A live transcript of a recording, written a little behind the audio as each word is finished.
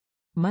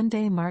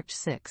Monday, March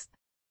 6th.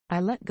 I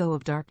let go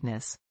of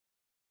darkness.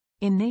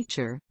 In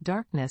nature,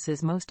 darkness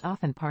is most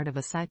often part of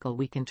a cycle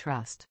we can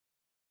trust.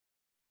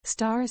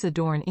 Stars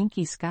adorn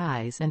inky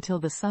skies until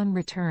the sun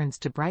returns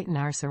to brighten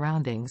our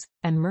surroundings,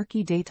 and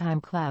murky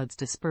daytime clouds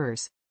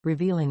disperse,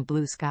 revealing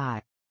blue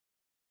sky.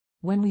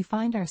 When we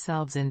find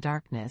ourselves in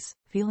darkness,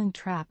 feeling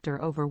trapped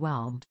or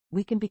overwhelmed,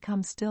 we can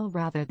become still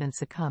rather than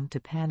succumb to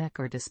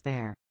panic or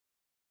despair.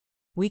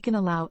 We can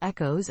allow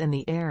echoes and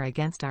the air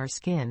against our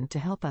skin to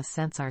help us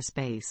sense our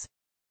space.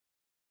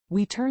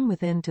 We turn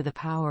within to the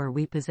power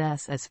we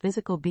possess as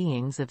physical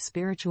beings of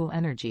spiritual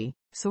energy,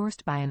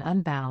 sourced by an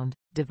unbound,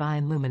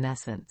 divine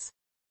luminescence.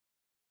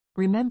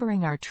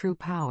 Remembering our true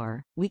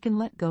power, we can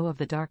let go of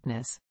the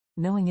darkness,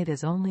 knowing it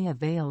is only a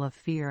veil of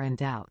fear and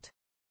doubt.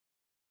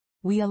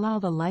 We allow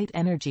the light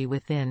energy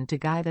within to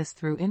guide us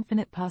through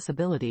infinite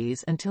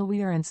possibilities until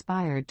we are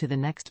inspired to the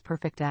next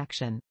perfect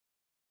action.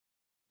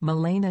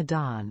 Milena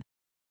Dawn.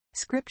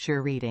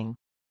 Scripture reading.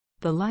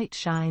 The light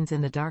shines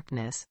in the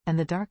darkness, and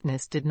the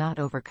darkness did not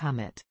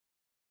overcome it.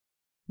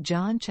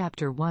 John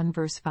chapter 1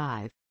 verse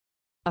 5.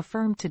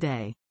 Affirm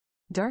today.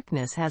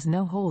 Darkness has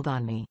no hold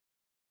on me.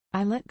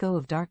 I let go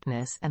of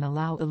darkness and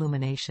allow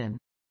illumination.